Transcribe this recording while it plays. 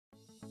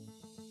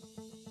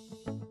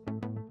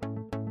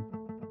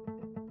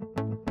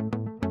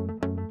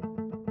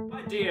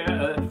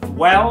Dear,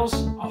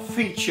 wells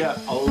feature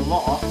a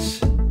lot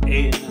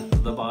in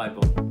the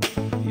Bible.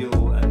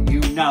 You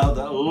know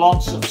that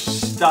lots of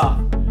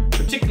stuff,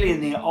 particularly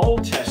in the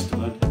Old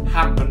Testament,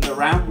 happened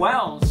around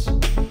wells.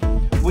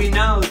 We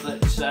know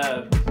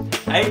that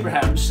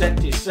Abraham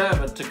sent his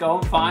servant to go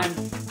and find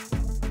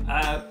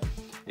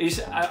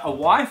a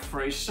wife for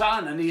his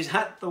son, and he's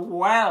at the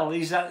well,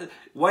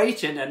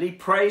 waiting, and he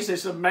prays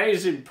this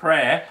amazing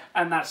prayer,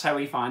 and that's how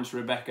he finds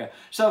Rebecca.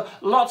 So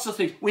lots of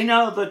things. We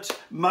know that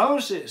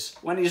Moses,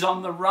 when he's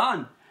on the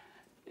run,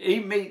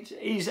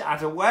 he's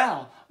at a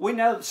well. We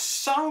know that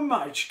so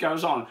much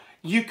goes on.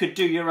 You could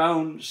do your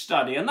own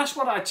study, and that's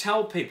what I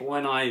tell people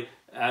when I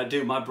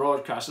do my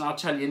broadcast, and I'll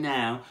tell you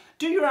now,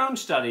 do your own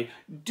study.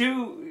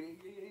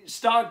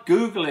 Start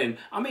Googling.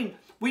 I mean,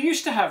 we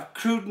used to have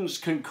Cruden's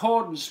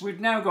Concordance.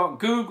 We've now got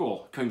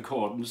Google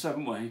Concordance,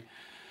 haven't we?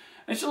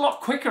 It's a lot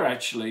quicker,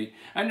 actually.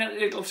 And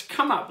it'll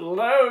come up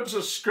loads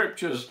of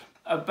scriptures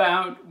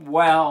about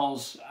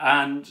wells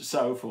and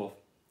so forth.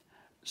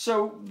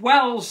 So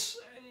wells,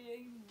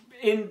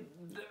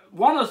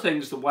 one of the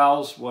things the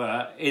wells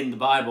were in the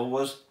Bible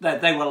was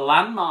that they were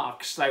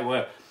landmarks. They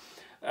were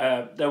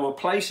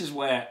places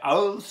where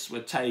oaths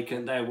were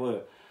taken. There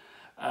were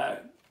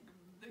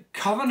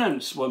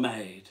covenants were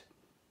made.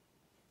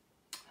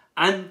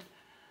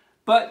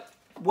 But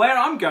where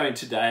I'm going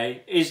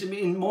today is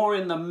more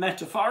in the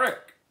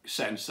metaphoric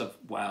sense of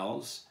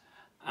wells.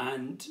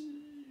 And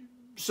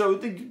so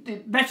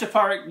the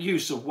metaphoric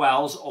use of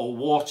wells or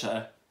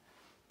water,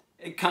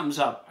 it comes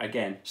up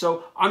again.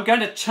 So I'm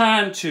going to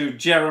turn to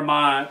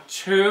Jeremiah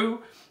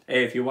 2,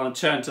 if you want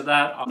to turn to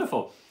that.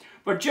 Wonderful.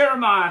 But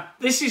Jeremiah,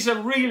 this is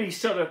a really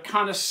sort of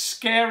kind of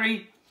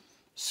scary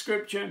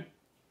scripture.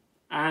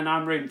 And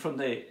I'm reading from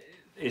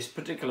this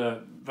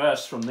particular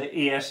verse from the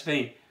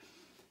ESV.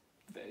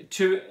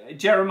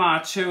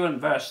 Jeremiah 2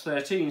 and verse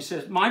 13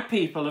 says, "My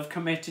people have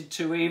committed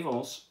two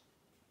evils.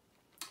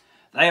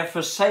 They have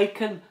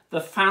forsaken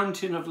the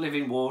fountain of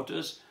living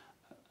waters,"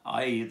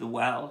 i.e. the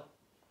well,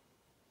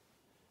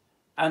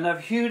 "and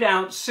have hewed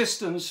out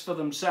cisterns for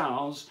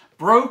themselves,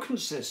 broken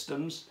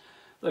cisterns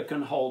that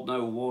can hold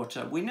no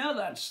water." We know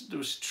that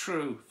was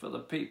true for the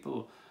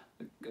people,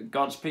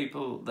 God's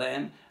people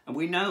then, and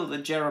we know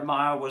that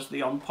Jeremiah was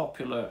the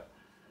unpopular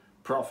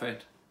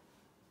prophet.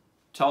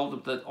 Told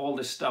them that all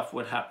this stuff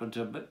would happen to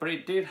them, but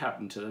it did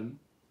happen to them.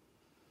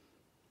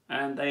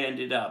 And they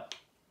ended up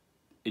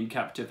in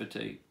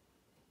captivity.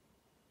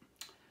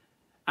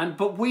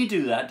 But we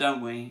do that, don't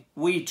we?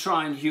 We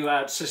try and hew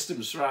out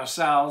systems for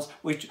ourselves.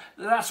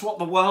 That's what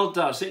the world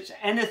does. It's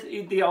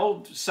anything, the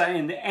old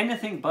saying,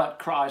 anything but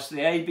Christ,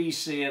 the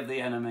ABC of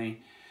the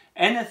enemy.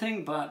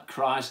 Anything but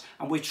Christ.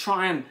 And we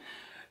try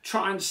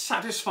and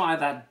satisfy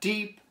that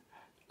deep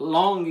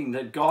longing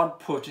that God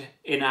put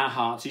in our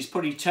hearts. He's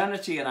put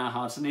eternity in our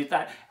hearts, and if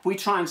we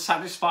try and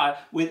satisfy it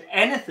with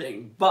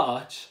anything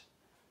but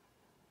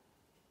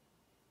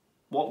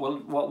what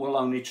will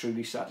only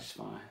truly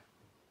satisfy.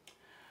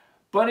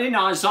 But in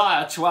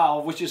Isaiah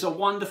 12, which is a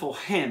wonderful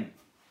hymn,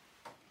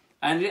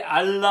 and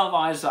I love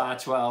Isaiah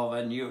 12,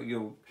 and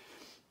you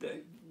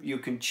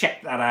can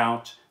check that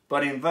out.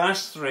 But in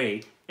verse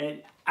 3,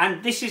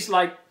 and this is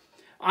like,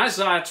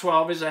 Isaiah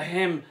 12 is a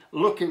hymn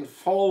looking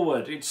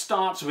forward. It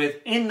starts with,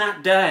 "In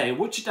that day."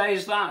 Which day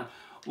is that?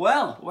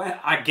 Well,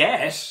 I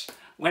guess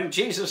when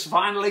Jesus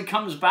finally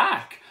comes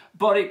back.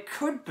 But it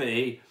could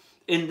be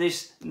in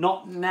this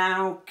not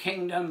now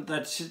kingdom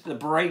that's the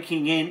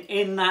breaking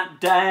in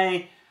that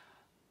day,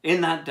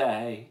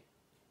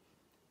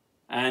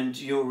 and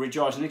you'll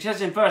rejoice. And it says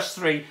in verse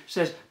 3, it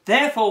says,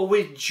 "Therefore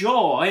with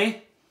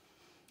joy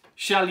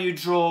shall you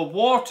draw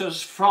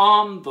waters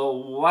from the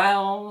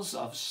wells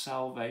of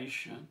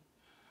salvation."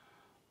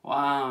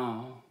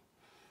 Wow.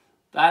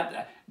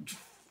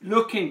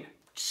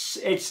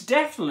 It's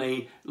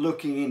definitely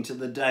looking into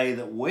the day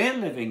that we're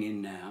living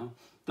in now,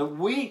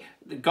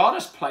 that God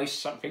has placed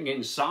something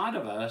inside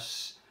of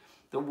us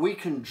that we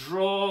can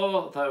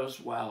draw those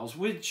wells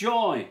with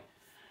joy.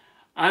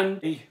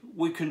 And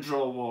we can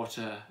draw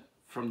water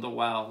from the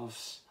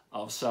wells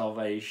of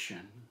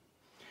salvation.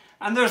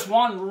 And there's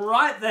one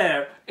right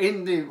there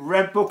in the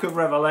book of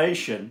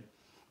Revelation,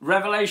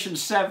 Revelation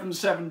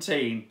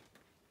 7:17.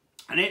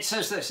 And it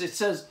says this, it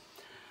says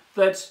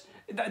that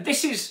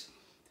this is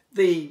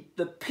the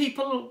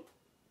people,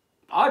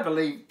 I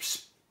believe,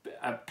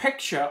 a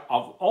picture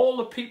of all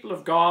the people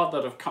of God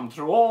that have come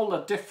through all the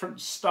different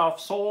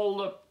stuffs, all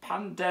the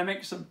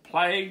pandemics and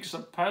plagues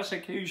and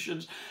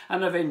persecutions,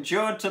 and have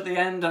endured to the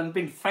end and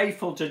been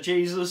faithful to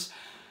Jesus.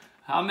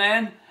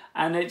 Amen.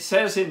 And it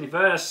says in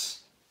verse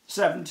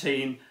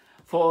 17,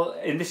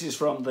 and this is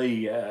from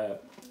the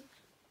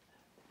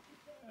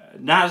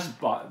NAS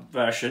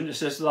version, it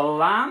says, "For the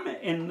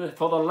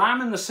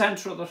lamb in the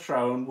centre of the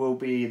throne will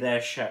be their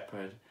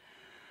shepherd,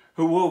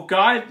 who will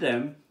guide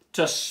them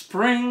to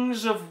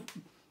springs of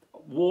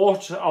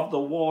water, of the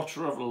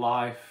water of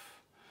life."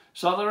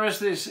 So there is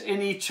this,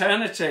 in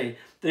eternity,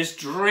 this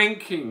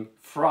drinking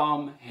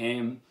from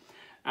him,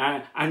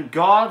 and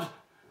God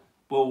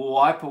will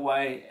wipe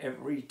away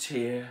every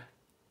tear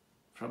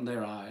from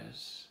their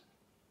eyes.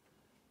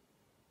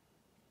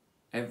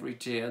 Every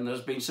tear. And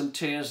there's been some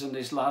tears in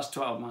these last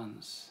 12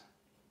 months.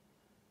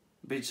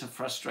 Been some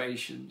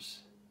frustrations.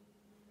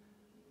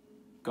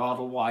 God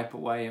will wipe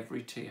away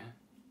every tear.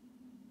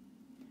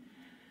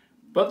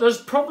 But there's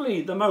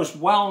probably the most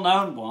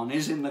well-known one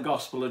is in the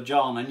Gospel of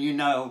John. And you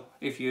know,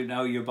 if you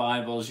know your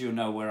Bibles, you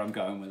know where I'm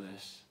going with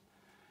this.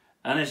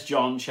 And it's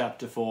John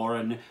chapter 4.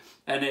 And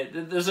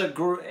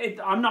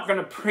I'm not going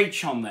to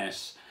preach on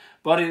this,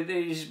 but it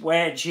is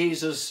where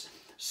Jesus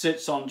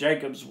sits on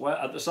Jacob's well,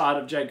 at the side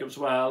of Jacob's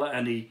well,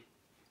 and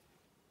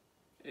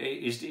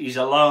he's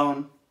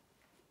alone,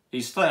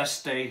 he's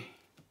thirsty,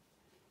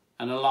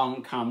 and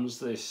along comes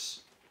this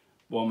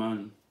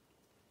woman,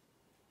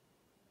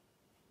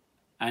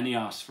 and he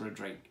asks for a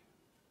drink.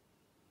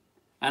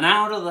 And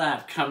out of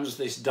that comes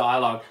this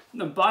dialogue.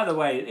 And by the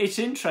way, it's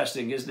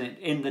interesting, isn't it,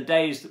 in the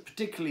days, that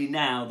particularly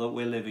now that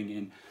we're living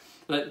in,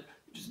 that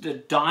the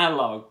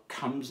dialogue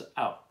comes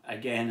up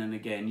again and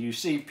again. You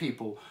see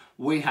people,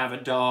 we have a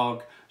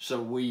dog,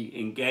 so we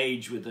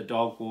engage with the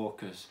dog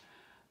walkers.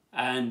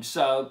 And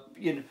so,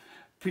 you know,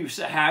 people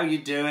say, how are you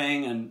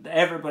doing? And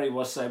everybody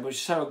will say, we're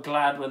so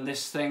glad when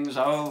this thing's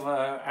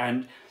over.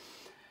 And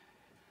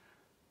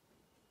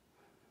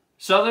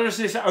so there is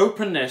this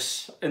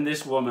openness in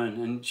this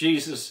woman, and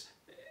Jesus,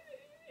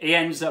 he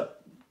ends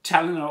up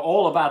telling her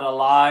all about her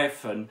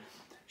life, and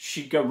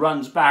she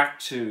runs back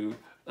to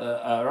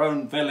her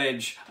own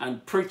village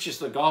and preaches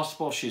the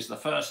gospel. She's the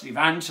first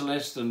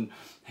evangelist, and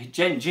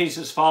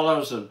Jesus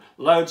follows, and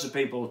loads of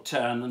people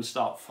turn and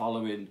start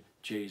following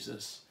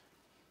Jesus.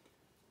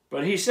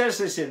 But he says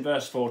this in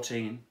verse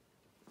 14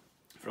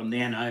 from the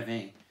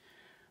NIV.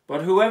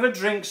 But whoever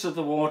drinks of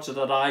the water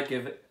that I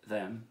give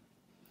them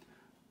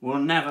will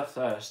never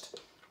thirst.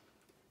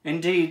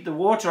 Indeed, the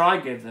water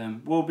I give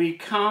them will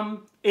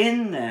become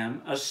in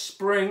them a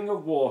spring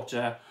of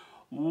water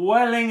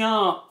welling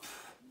up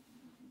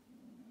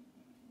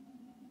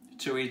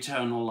to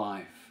eternal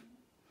life.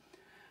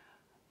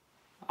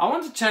 I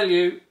want to tell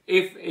you,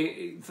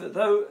 for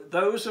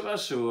those of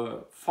us who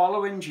are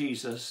following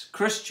Jesus,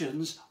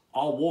 Christians,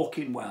 are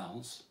walking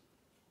wells.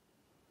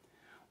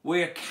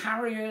 We're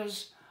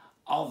carriers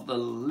of the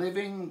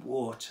living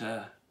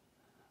water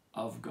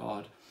of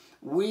God.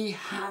 We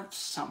have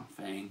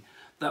something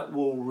that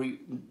will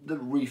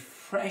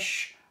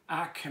refresh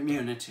our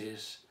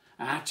communities,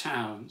 our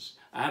towns,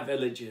 our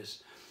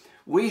villages.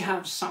 We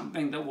have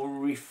something that will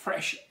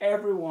refresh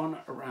everyone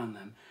around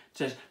them,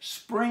 to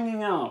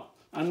springing up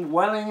and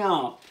welling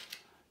up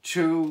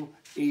to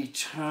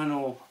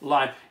eternal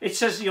life. It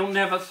says you'll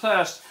never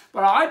thirst,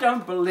 but I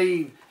don't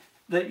believe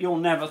that you'll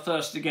never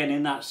thirst again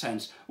in that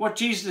sense. What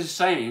Jesus is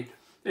saying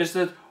is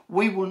that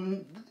we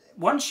will,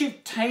 once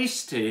you've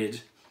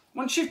tasted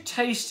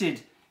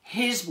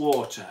his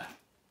water,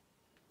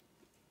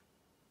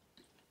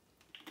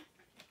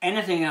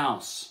 anything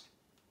else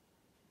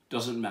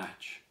doesn't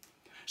match.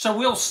 So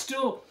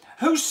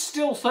who's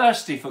still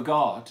thirsty for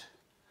God?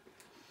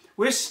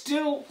 We're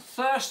still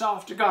thirst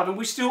after God, and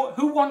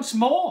who wants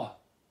more?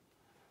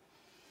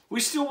 We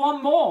still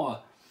want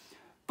more.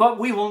 But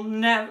we will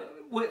never,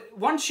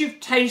 once you've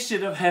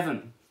tasted of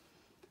heaven,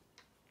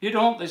 you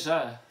don't want this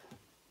earth.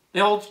 The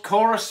old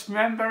chorus,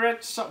 remember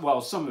it?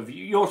 Well, some of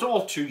you, you're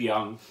all too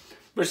young.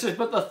 But it says,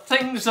 but the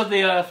things of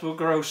the earth will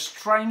grow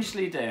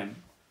strangely dim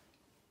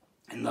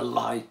in the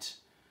light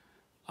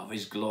of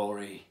his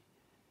glory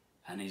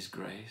and his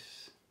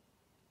grace.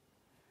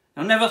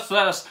 You'll never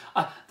thirst.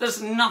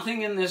 There's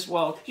nothing in this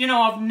world. You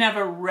know, I've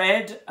never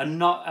read a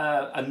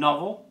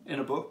novel in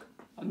a book.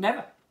 I've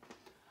never.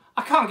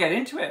 I can't get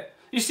into it.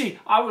 You see,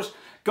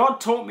 God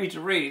taught me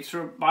to read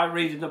by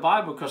reading the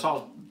Bible, because I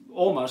was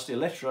almost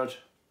illiterate.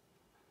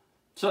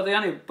 So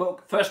the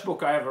first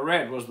book I ever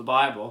read was the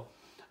Bible.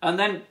 And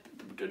then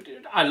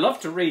I love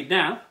to read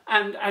now.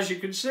 And as you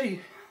can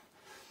see,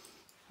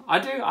 I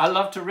do. I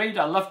love to read.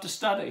 I love to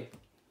study.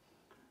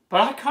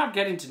 But I can't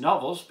get into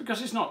novels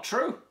because it's not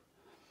true.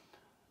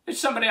 It's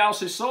somebody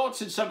else's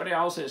thoughts. It's somebody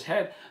else's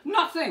head.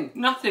 Nothing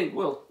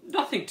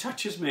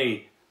touches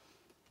me.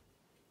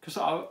 Because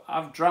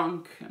I've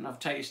drunk and I've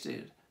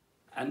tasted.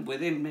 And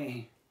within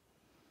me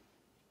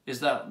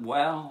is that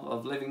well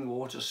of living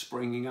water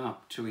springing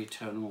up to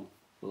eternal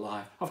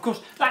life. Of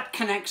course, that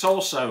connects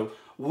also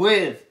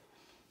with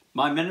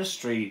my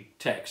ministry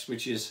text,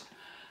 which is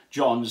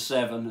John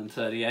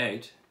 7:38.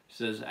 It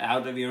says,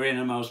 out of your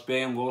innermost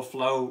being will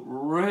flow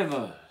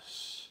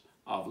rivers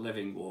of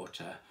living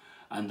water.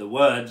 And the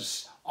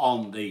words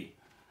on this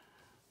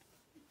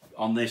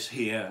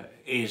here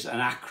is an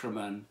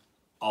acronym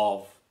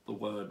of the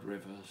word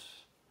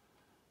rivers.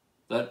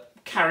 That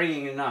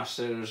carrying in us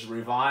there is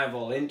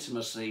revival,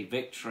 intimacy,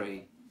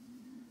 victory,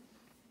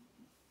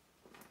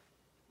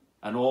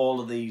 and all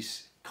of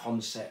these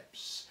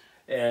concepts.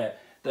 There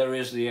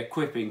is the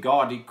equipping.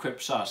 God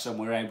equips us and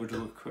we're able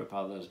to equip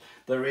others.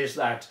 There is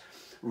that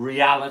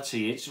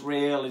reality. It's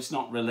real, it's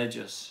not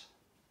religious.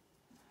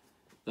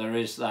 There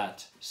is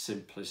that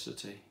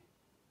simplicity.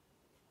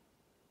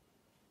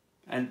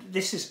 And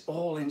this is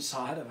all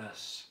inside of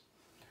us.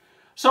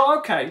 So,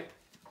 okay,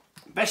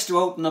 best to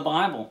open the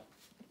Bible.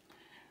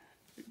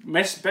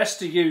 Best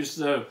to use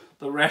the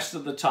rest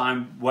of the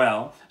time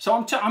well.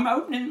 So I'm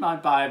opening my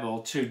Bible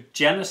to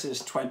Genesis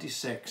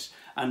 26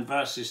 and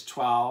verses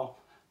 12.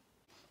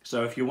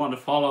 So if you want to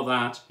follow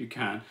that, you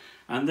can.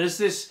 And there's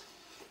this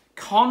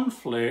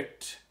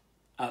conflict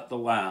at the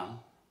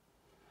well.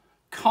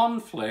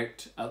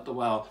 Conflict at the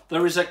well.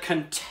 There is a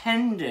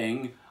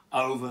contending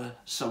over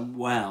some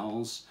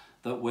wells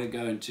that we're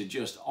going to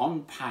just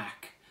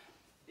unpack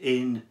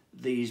in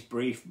these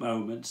brief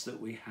moments that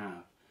we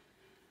have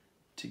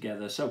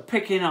together. So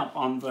picking up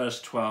on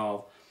verse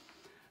 12,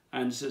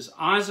 and it says,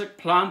 Isaac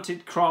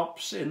planted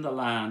crops in the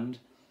land,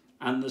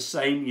 and the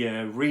same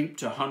year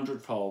reaped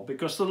 100-fold,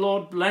 because the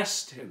Lord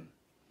blessed him.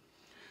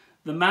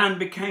 The man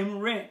became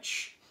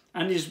rich,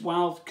 and his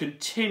wealth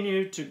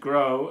continued to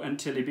grow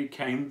until he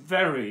became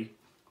very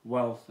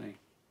wealthy.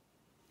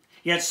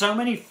 He had so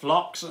many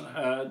flocks and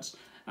herds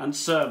and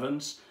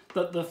servants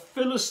that the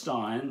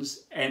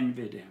Philistines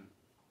envied him.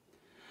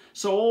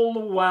 So all the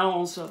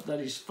wells that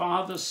his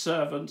father's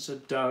servants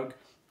had dug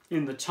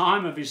in the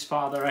time of his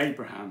father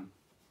Abraham,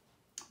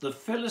 the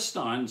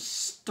Philistines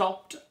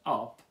stopped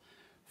up,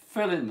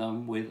 filling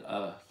them with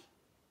earth.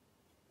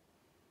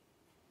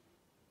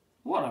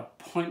 What a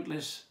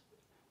pointless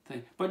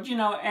thing. But you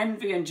know,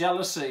 envy and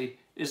jealousy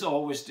is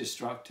always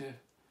destructive.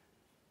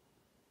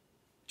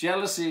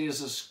 Jealousy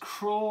is as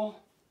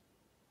cruel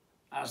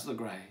as the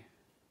grave.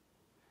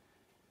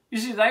 You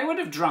see, they would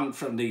have drunk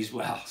from these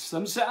wells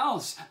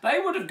themselves. They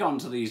would have gone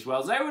to these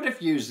wells. They would have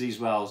used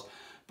these wells.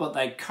 But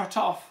they cut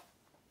off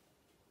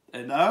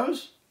their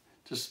nose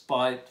to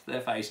spite their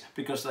face,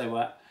 because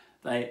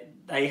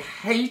they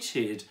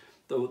hated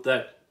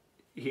that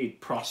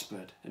he'd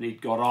prospered and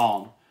he'd got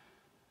on.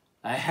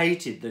 They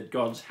hated that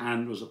God's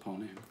hand was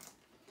upon him.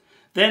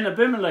 Then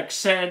Abimelech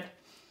said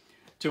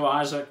to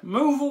Isaac,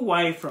 move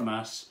away from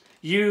us.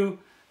 You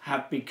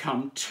have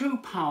become too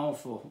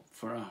powerful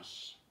for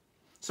us.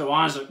 So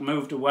Isaac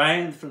moved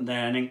away from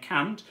there and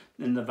encamped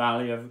in the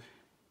valley of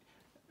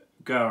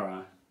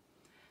Gerar,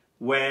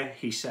 where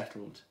he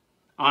settled.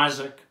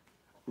 Isaac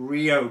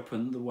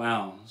reopened the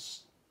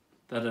wells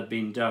that had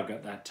been dug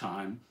at that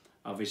time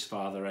of his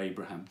father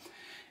Abraham.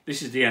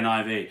 This is the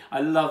NIV.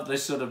 I love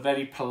this sort of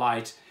very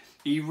polite,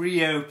 he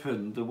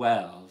reopened the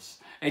wells.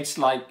 It's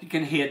like, you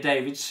can hear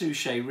David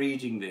Suchet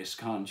reading this,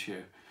 can't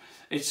you?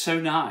 It's so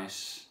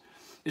nice.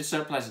 It's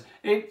so pleasant.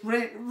 He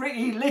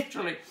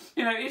literally,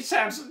 you know, it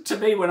sounds to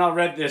me when I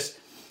read this,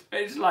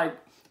 it's like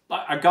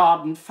a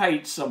garden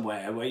fete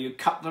somewhere where you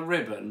cut the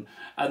ribbon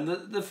and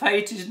the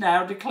fete is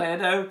now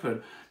declared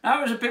open. Now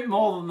it was a bit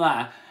more than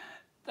that.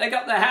 They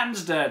got their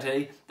hands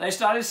dirty, they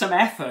started some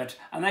effort,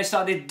 and they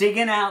started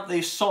digging out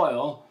the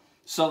soil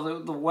so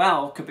that the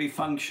well could be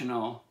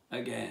functional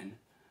again.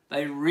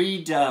 They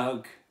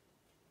redug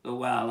the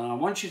well, and I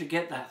want you to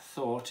get that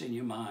thought in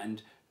your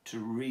mind, to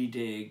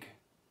redig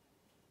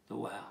the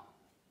well.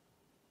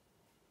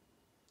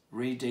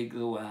 Redig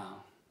the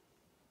well.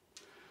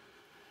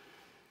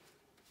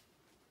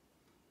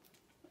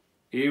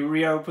 He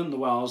reopened the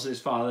wells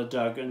his father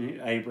dug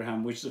and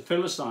Abraham, which the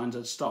Philistines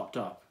had stopped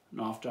up. And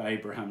after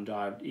Abraham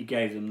died, he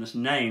gave them the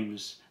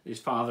names his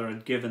father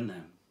had given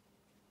them.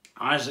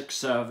 Isaac's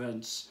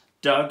servants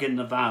dug in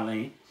the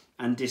valley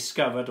and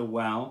discovered a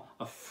well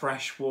of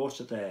fresh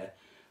water there.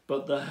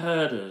 But the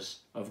herders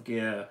of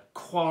Gerar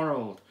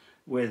quarrelled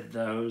with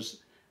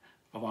those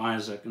of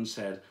Isaac and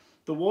said,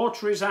 the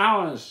water is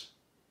ours.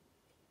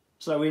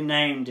 So he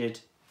named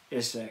it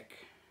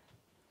Isaac,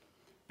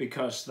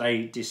 because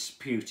they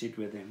disputed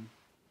with him.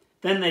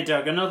 Then they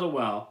dug another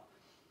well,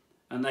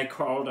 and they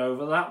quarrelled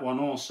over that one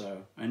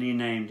also, and he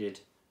named it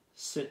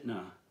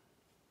Sitnah.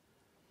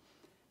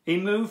 He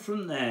moved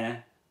from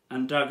there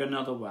and dug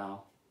another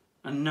well,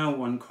 and no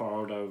one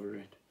quarrelled over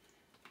it,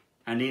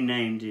 and he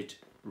named it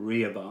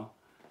Rehoboth,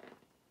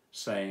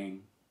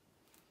 saying,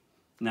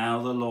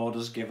 now the Lord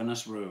has given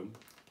us room,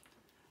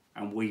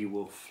 and we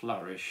will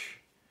flourish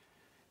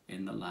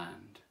in the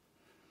land.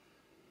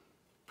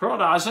 Poor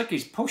old Isaac,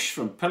 he's pushed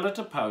from pillar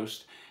to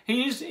post.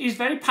 He's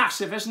very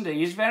passive, isn't he?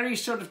 He's very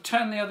sort of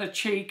turn the other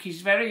cheek.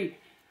 He's very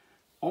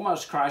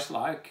almost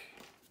Christ-like.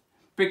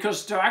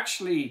 Because to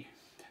actually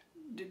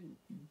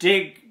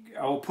dig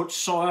or put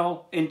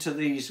soil into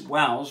these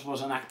wells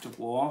was an act of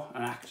war,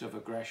 an act of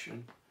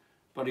aggression.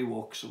 But he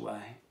walks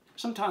away.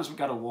 Sometimes we've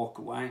got to walk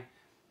away.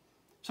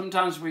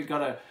 Sometimes we've got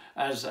to,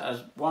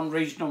 as one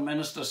regional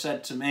minister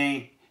said to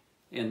me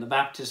in the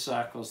Baptist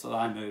circles that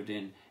I moved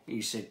in,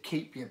 he said,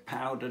 keep your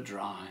powder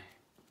dry.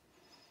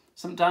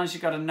 Sometimes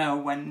you've got to know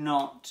when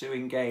not to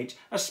engage,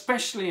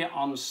 especially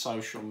on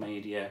social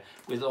media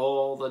with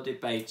all the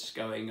debates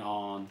going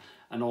on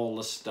and all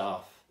the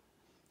stuff.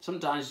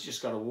 Sometimes you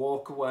just got to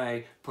walk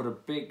away, put a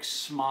big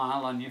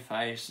smile on your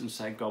face and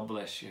say, God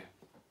bless you.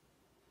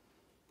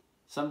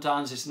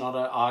 Sometimes it's not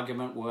an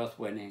argument worth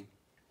winning.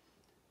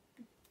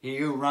 He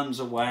who runs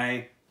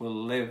away will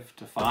live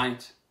to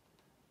fight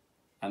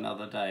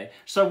another day.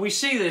 So we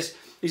see this,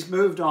 he's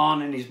moved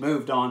on and he's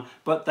moved on,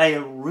 but they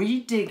are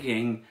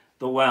redigging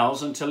the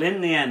wells until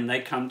in the end they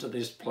come to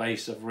this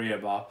place of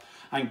Rehoboth.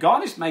 And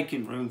God is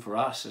making room for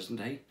us,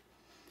 isn't he?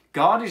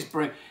 God is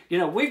bringing,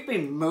 we've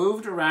been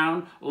moved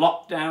around,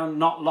 lockdown,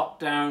 not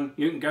lockdown.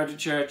 You can go to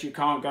church, you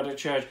can't go to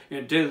church. You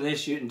can do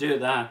this, you can do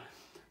that.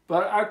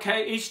 But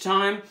okay, each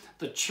time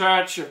the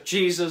Church of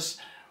Jesus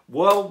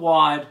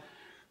worldwide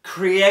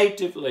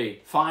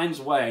creatively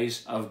finds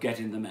ways of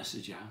getting the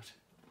message out.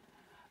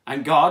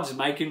 And God's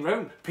making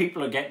room.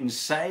 People are getting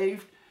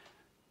saved.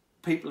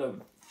 People are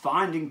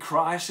finding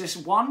Christ. It's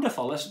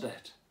wonderful, isn't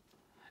it?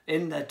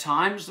 In the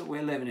times that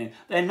we're living in.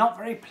 They're not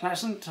very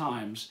pleasant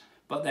times,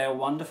 but they're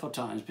wonderful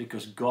times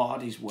because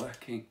God is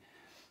working.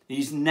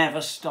 He's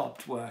never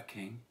stopped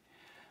working.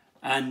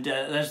 And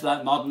there's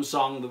that modern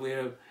song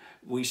that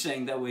we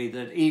sing, that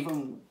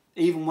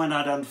even when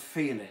I don't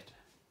feel it,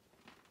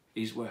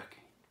 he's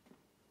working.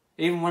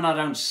 Even when I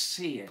don't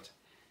see it,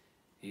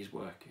 he's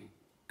working.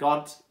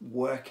 God's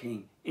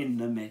working in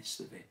the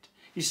midst of it.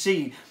 You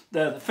see,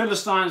 the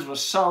Philistines were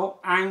so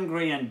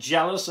angry and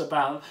jealous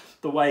about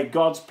the way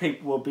God's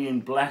people were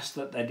being blessed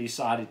that they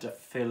decided to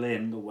fill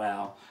in the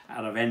well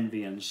out of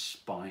envy and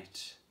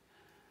spite.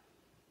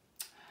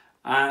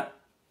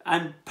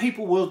 And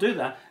people will do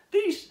that.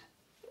 These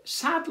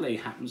sadly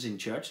happens in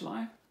church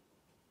life.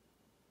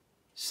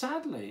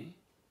 Sadly.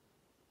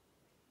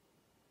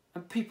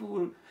 And people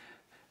will...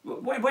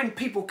 When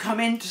people come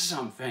into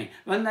something,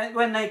 when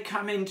they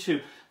come into,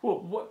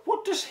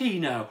 what does he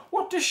know?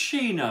 What does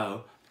she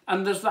know?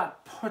 And there's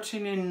that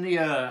putting in the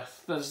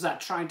earth. There's that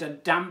trying to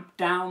damp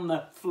down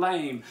the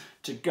flame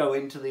to go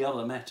into the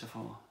other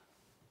metaphor.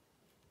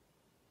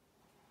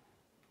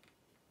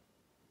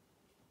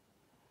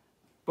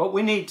 But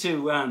we need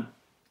to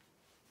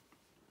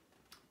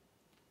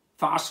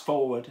fast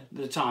forward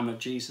the time of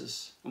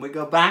Jesus. And we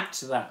go back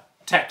to that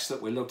text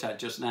that we looked at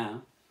just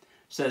now.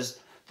 It says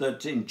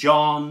that in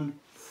John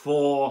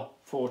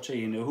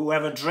 4:14,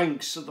 whoever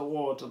drinks of the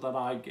water that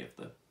I give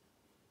them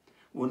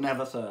will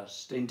never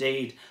thirst.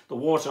 Indeed, the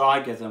water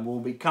I give them will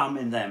become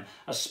in them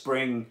a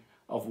spring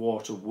of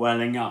water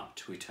welling up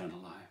to eternal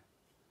life.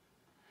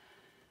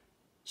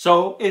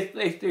 So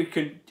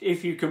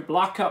if you can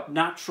block up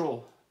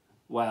natural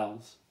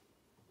wells,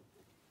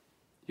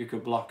 you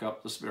could block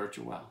up the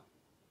spiritual well.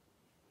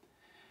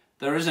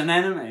 There is an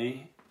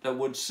enemy that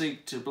would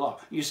seek to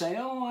block. You say,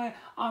 oh,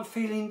 I'm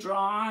feeling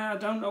dry, I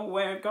don't know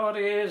where God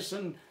is.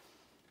 And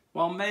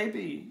well,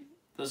 maybe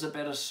there's a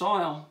bit of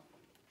soil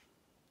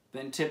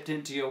been tipped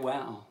into your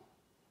well.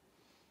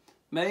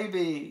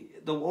 Maybe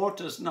the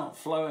water's not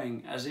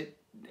flowing as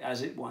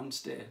it once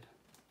did.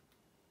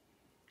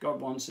 God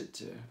wants it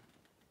to.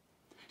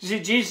 You see,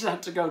 Jesus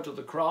had to go to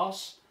the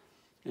cross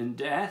in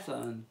death,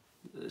 and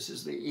this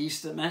is the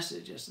Easter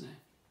message, isn't it?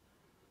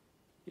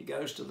 He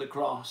goes to the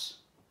cross.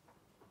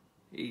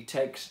 He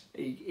takes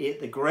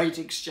the great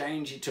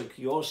exchange. He took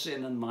your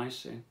sin and my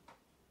sin.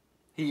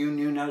 He who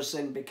knew no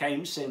sin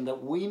became sin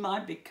that we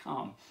might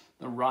become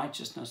the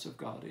righteousness of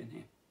God in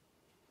him.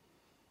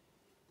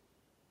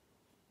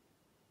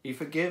 He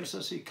forgives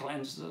us. He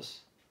cleanses us.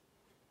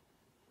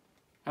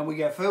 And we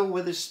get filled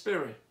with his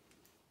Spirit.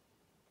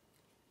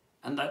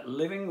 And that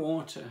living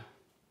water,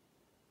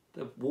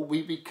 that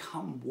we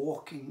become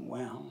walking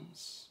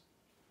wells.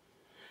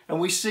 And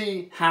we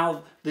see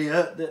how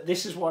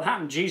this is what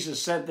happened.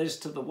 Jesus said this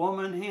to the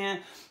woman here,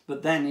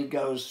 but then he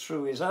goes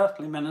through his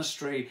earthly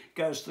ministry,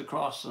 goes to the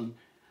cross, and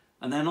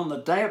then on the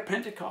day of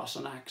Pentecost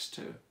in Acts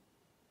 2,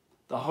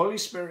 the Holy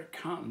Spirit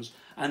comes,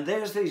 and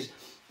there's these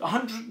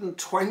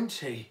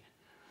 120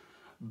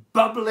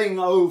 bubbling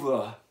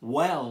over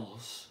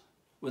wells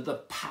with the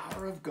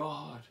power of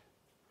God.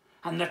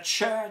 And the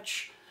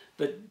church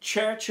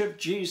of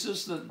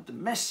Jesus, the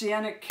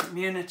Messianic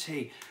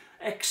community,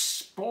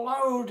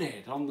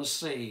 exploded on the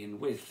scene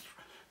with,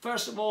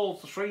 first of all,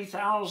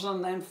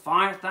 3,000, then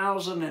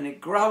 5,000, and it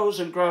grows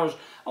and grows.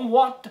 And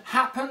what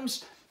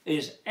happens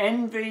is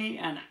envy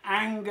and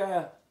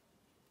anger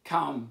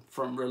come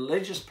from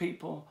religious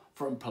people,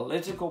 from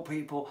political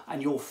people,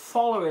 and you'll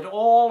follow it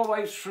all the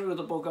way through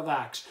the book of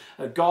Acts.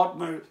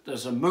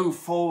 There's a move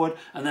forward,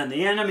 and then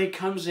the enemy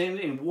comes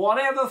in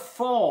whatever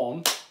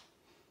form.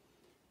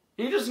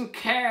 He doesn't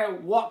care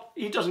what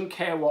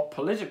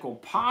political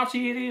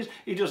party it is.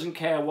 He doesn't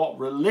care what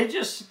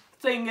religious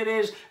thing it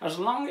is.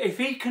 If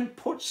he can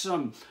put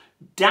some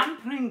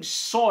dampening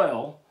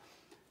soil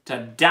to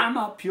dam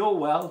up your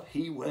well,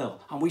 he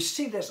will. And we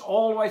see this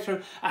all the way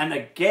through. And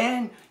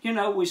again,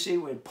 we see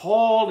with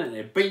Paul, and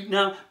they're beaten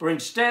up, but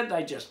instead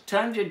they just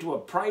turned into a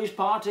praise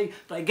party.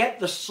 They get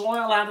the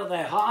soil out of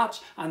their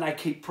hearts and they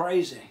keep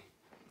praising.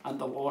 And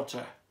the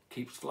water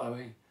keeps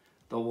flowing.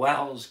 The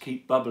wells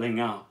keep bubbling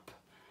up.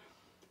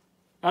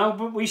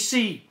 But we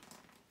see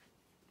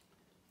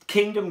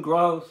kingdom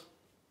growth.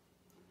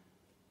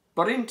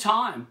 But in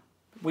time,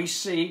 we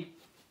see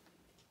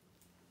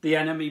the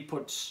enemy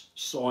puts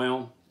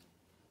soil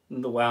in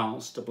the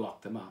wells to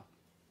block them up.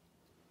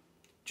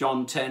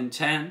 John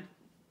 10:10,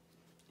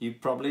 you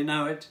probably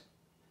know it.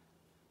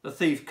 The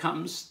thief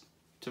comes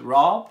to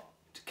rob,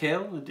 to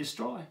kill and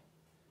destroy.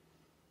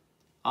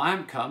 I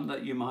am come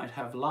that you might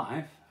have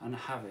life and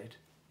have it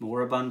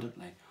more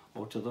abundantly,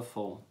 or to the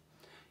full.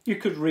 You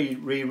could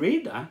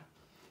reread that.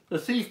 The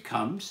thief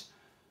comes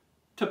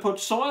to put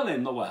soil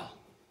in the well.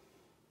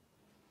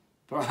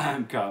 For I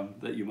am come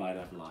that you might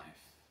have life.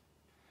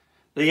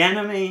 The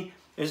enemy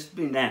has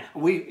been there.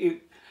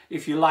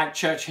 If you like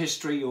church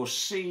history, you'll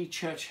see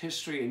church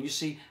history and you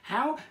see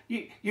how,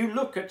 you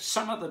look at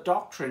some of the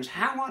doctrines,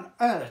 how on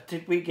earth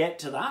did we get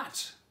to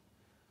that?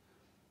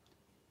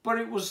 But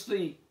it was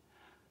the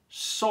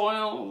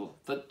soil,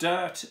 the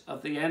dirt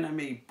of the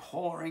enemy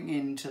pouring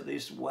into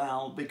this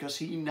well because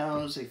he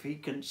knows if he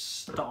can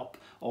stop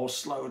or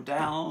slow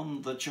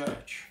down the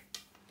church,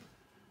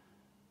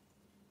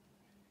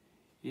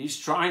 he's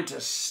trying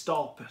to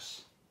stop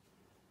us.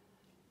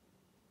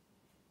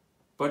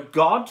 But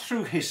God,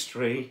 through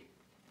history,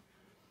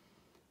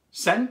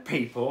 sent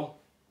people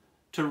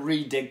to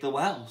redig the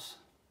wells.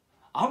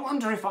 I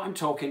wonder if I'm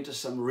talking to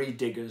some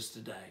rediggers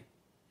today.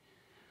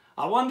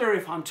 I wonder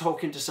if I'm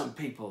talking to some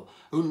people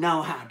who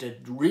know how to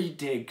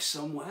redig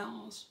some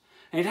wells.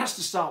 And it has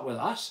to start with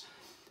us.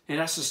 It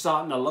has to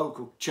start in a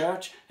local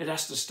church. It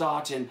has to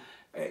start in,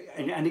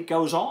 and it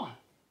goes on.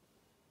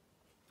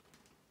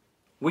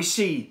 We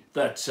see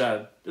that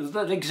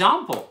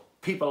example,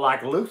 people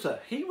like Luther,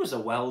 he was a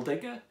well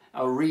digger,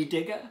 a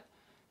redigger.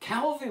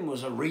 Calvin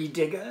was a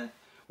redigger.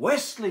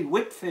 Wesley,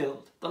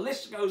 Whitfield, the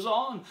list goes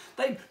on.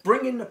 They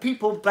bringing the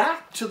people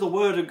back to the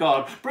Word of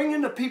God,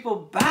 bringing the people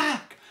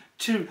back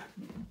to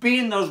be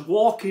in those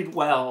walking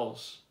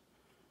wells.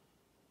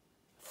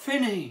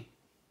 Finney,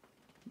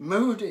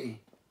 Moody,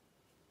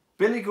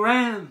 Billy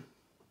Graham,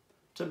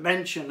 to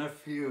mention a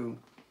few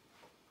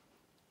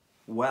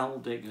well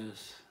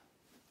diggers.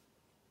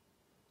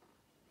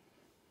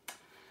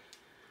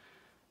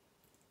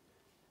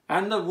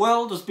 And the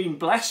world has been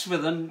blessed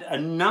with a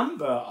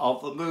number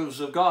of the moves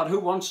of God. Who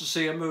wants to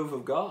see a move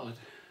of God?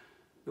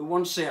 Who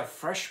wants to see a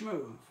fresh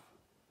move?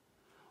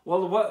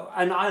 Well,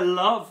 and I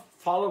love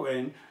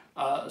following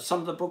some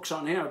of the books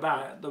on here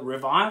about the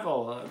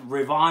revivals,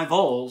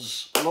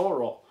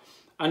 plural.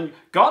 And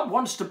God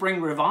wants to bring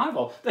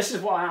revival. This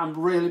is why I'm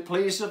really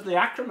pleased with the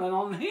acronym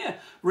on here.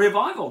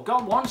 Revival.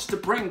 God wants to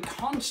bring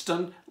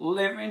constant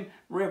living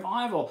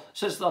revival. It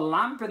says the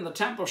lamp in the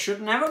temple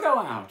should never go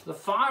out. The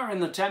fire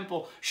in the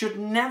temple should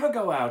never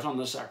go out on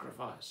the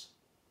sacrifice.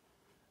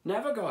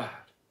 Never go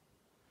out.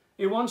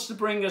 He wants to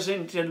bring us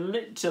in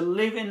to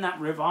live in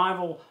that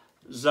revival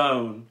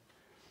zone.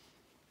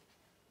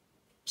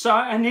 So,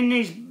 and in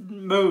these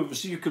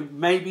moves, you can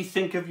maybe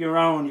think of your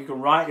own. You can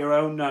write your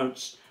own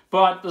notes.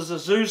 But there's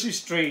Azusa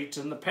Street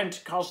and the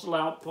Pentecostal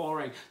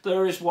outpouring.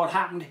 There is what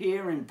happened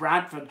here in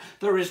Bradford.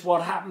 There is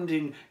what happened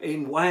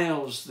in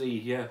Wales,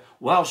 the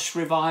Welsh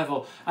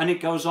revival. And it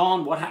goes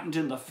on, what happened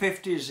in the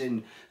 50s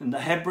in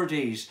the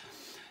Hebrides.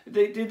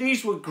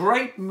 These were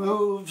great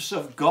moves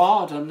of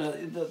God, and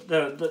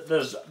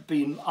there's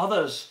been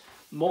others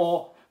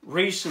more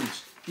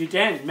recent. You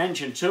daren't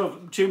mention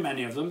too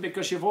many of them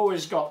because you've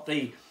always got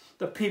the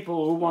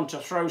people who want to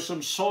throw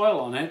some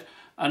soil on it.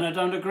 And I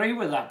don't agree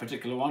with that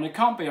particular one. It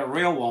can't be a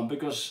real one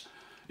because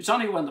it's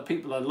only when the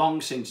people are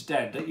long since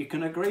dead that you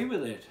can agree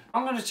with it.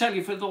 I'm going to tell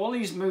you, for all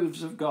these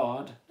moves of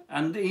God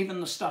and even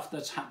the stuff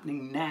that's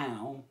happening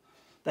now,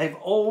 they've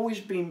always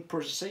been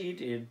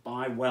preceded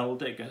by well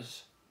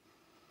diggers.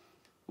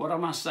 What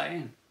am I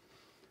saying?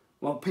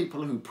 Well,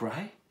 people who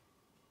pray.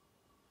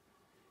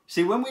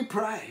 See, when we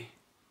pray,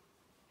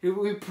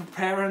 we're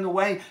preparing the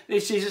way.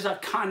 This is a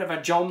kind of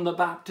a John the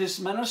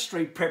Baptist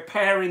ministry,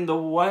 preparing the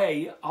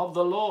way of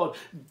the Lord,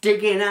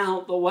 digging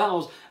out the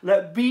wells.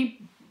 Let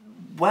be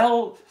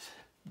well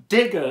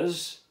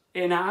diggers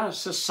in our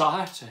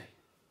society.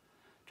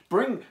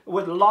 Bring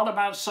with a lot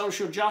about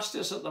social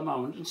justice at the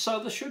moment, and so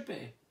there should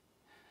be.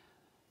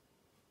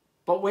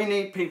 But we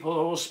need people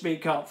who will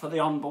speak up for the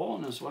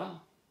unborn as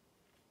well.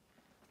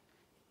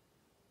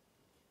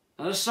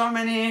 And there's so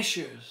many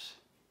issues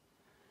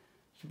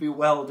to be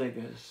well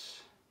diggers.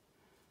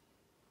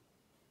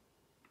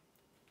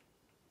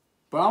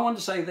 But I want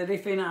to say that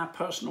if in our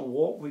personal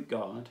walk with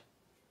God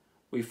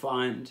we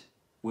find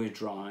we're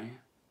dry,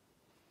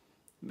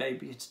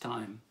 maybe it's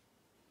time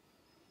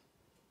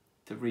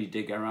to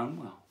redig our own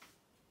well.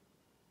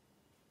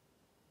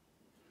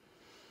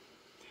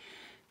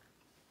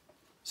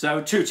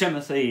 So 2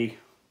 Timothy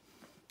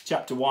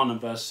chapter 1 and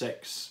verse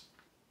 6.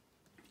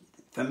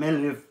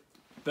 Familiar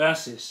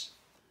verses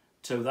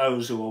to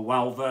those who are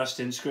well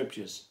versed in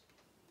scriptures.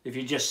 If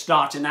you're just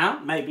starting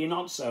out, maybe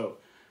not so.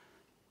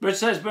 But it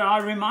says, but I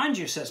remind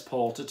you, says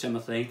Paul to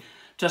Timothy,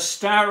 to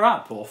stir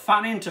up or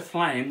fan into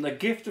flame the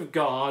gift of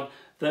God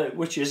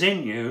which is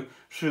in you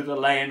through the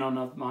laying on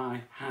of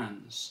my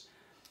hands.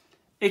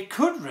 It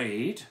could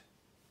read,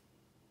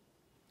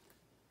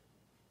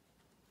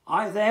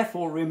 I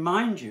therefore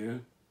remind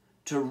you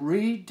to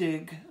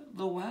redig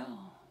the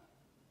well.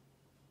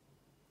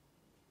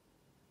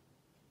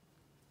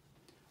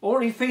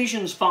 Or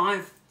Ephesians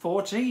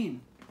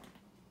 5:14,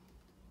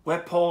 where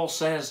Paul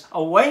says,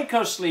 awake,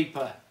 O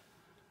sleeper,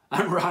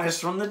 and rise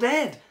from the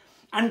dead,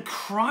 and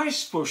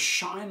Christ will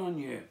shine on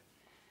you.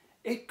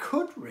 It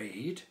could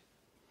read,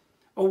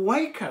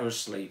 awake, O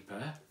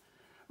sleeper,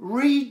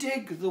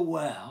 redig the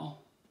well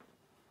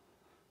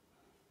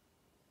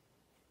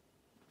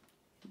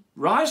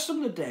rise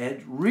from the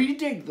dead,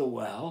 redig the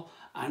well,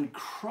 and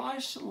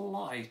Christ's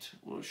light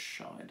will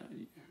shine on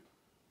you.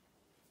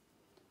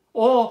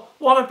 Or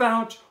what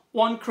about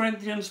 1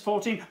 Corinthians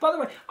 14? By the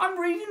way, I'm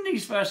reading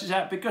these verses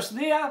out because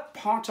they are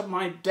part of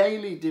my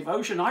daily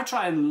devotion. I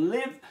try and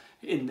live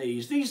in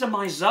these. These are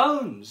my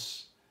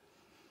zones.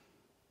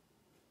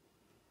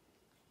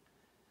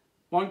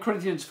 1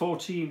 Corinthians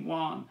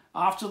 14:1.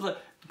 After the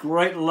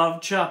great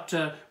love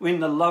chapter, we're in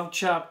the love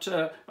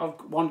chapter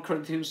of 1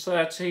 Corinthians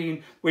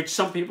 13, which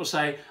some people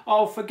say,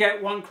 oh,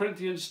 forget 1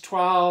 Corinthians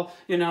 12,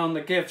 you know, and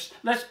the gifts.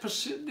 Let's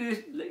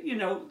pursue, you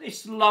know,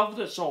 it's love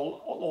that's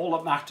all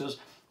that matters.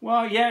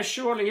 Well, yeah,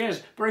 surely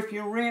is. But if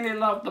you really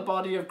love the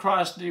body of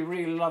Christ and you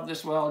really love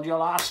this world,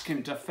 you'll ask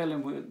him to fill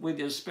him with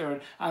his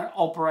Spirit and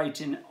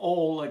operate in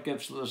all the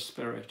gifts of the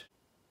Spirit.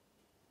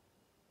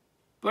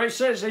 But it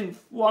says in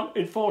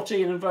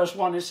 14 and verse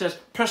 1, it says,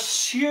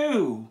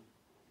 pursue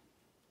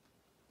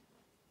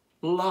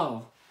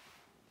love.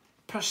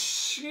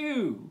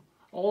 Pursue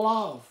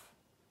love.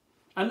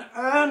 And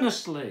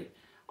earnestly,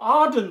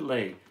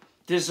 ardently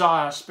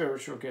desire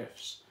spiritual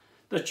gifts,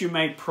 that you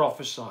may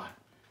prophesy.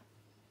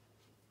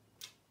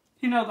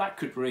 You know, that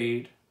could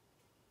read,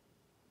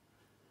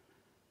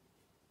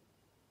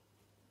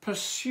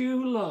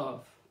 pursue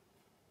love,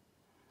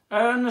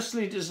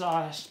 earnestly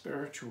desire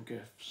spiritual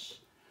gifts,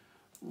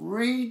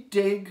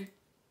 redig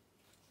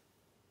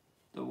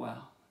the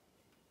well.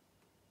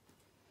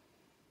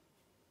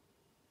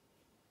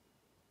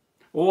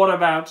 Or what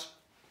about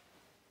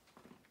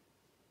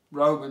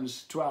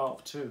Romans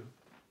 12:2?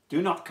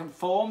 Do not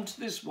conform to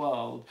this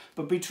world,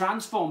 but be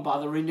transformed by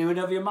the renewing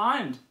of your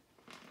mind.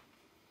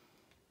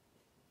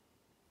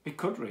 It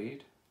could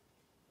read,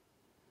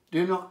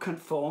 do not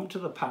conform to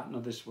the pattern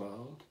of this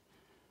world,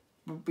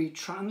 but be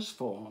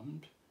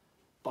transformed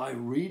by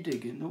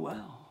redigging the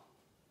well.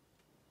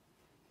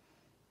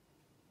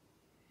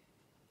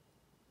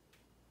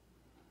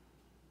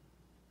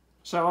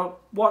 So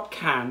what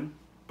can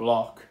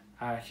block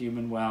our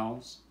human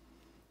wells?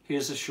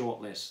 Here's a short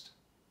list,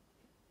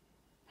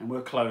 and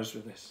we'll close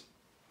with this.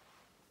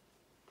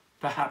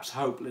 Perhaps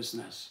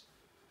hopelessness.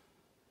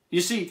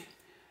 You see,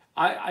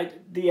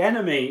 the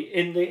enemy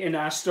in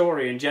our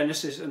story in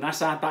Genesis, and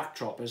that's our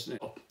backdrop, isn't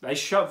it? They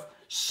shove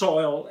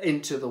soil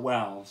into the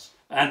wells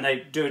and they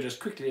do it as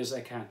quickly as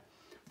they can.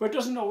 But it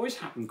doesn't always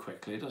happen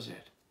quickly, does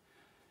it?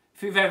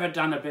 If you've ever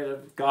done a bit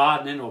of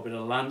gardening or a bit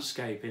of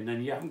landscaping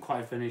and you haven't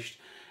quite finished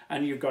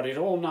and you've got it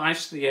all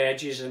nice, the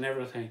edges and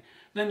everything,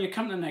 then you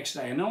come the next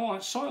day and all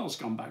that soil's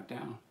gone back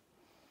down.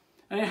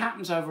 And it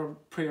happens over a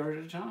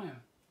period of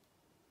time.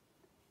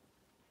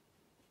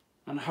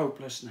 And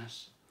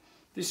hopelessness.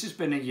 This has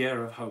been a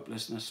year of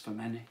hopelessness for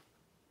many.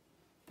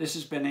 This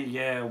has been a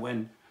year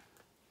when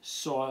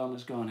soil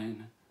has gone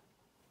in.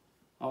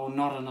 Oh,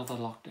 not another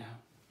lockdown.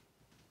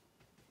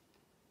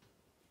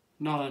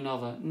 Not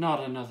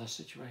another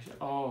situation.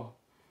 Oh.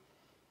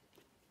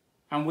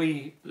 And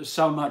there's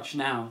so much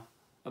now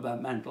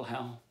about mental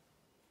health.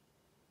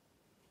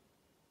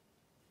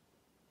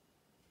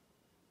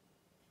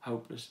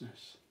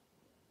 Hopelessness.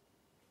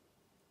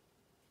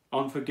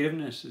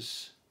 Unforgiveness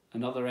is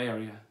another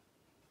area.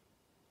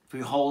 If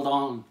we hold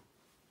on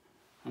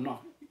and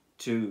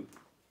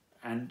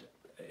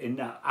in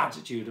that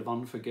attitude of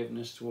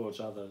unforgiveness towards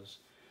others,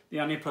 the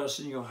only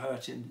person you're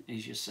hurting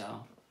is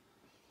yourself.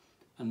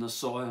 And the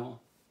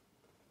soil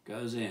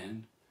goes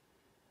in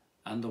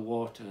and the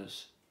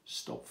waters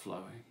stop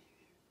flowing.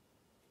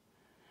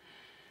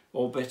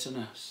 Or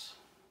bitterness.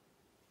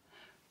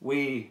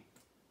 We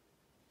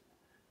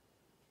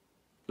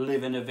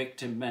live in a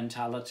victim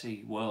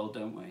mentality world,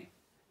 don't we?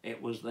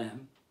 It was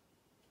them.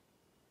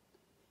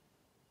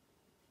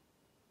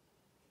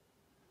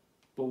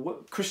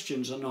 But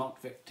Christians are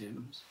not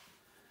victims.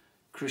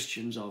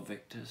 Christians are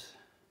victors.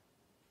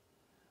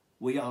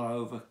 We are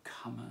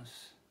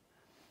overcomers.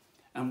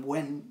 And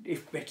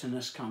if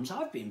bitterness comes,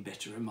 I've been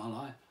bitter in my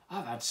life.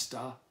 I've had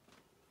stuff.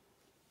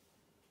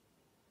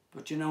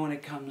 But you know, when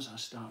it comes,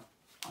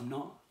 I'm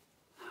not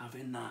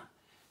having that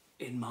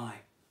in my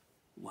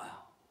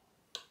well.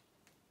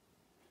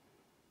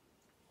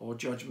 Or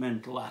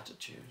judgmental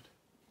attitude.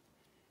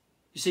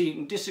 You see, you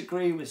can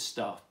disagree with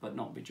stuff, but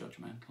not be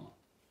judgmental.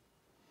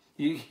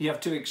 You have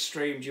two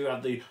extremes. You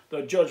have the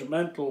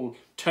judgmental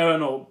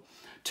turn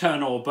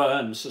or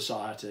burn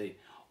society,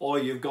 or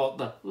you've got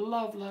the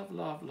love, love,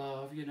 love,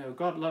 love. You know,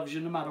 God loves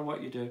you no matter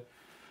what you do.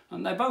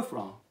 And they're both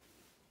wrong.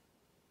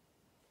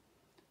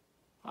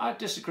 I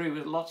disagree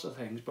with lots of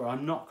things, but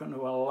I'm not going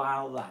to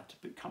allow that to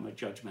become a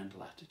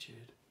judgmental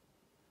attitude.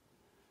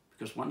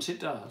 Because once it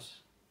does,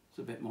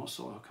 a bit more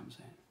soil comes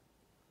in.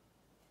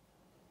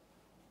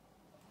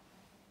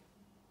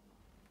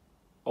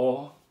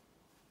 Or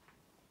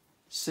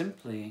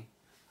simply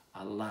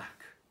a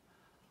lack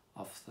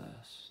of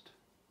thirst.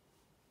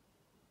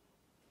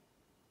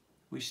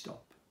 We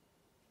stop.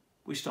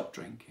 We stop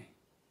drinking.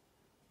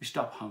 We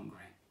stop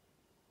hungry.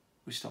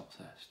 We stop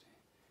thirsty.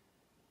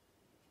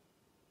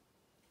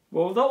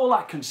 Well, all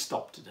that can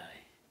stop today.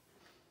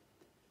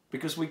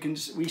 Because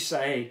we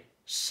say,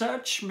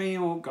 search me,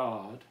 O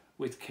God,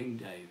 with King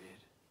David.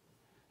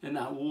 in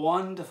that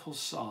wonderful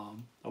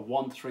Psalm of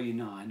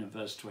 139 and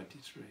verse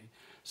 23.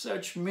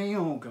 Search me,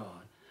 O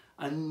God,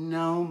 and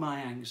know my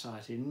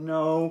anxiety.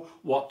 Know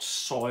what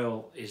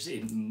soil is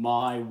in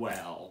my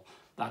well.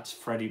 That's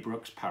Freddie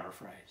Brooks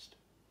paraphrased.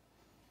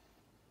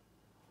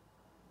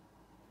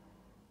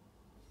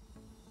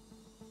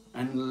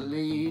 And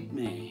lead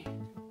me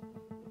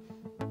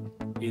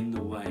in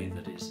the way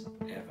that is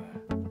everlasting.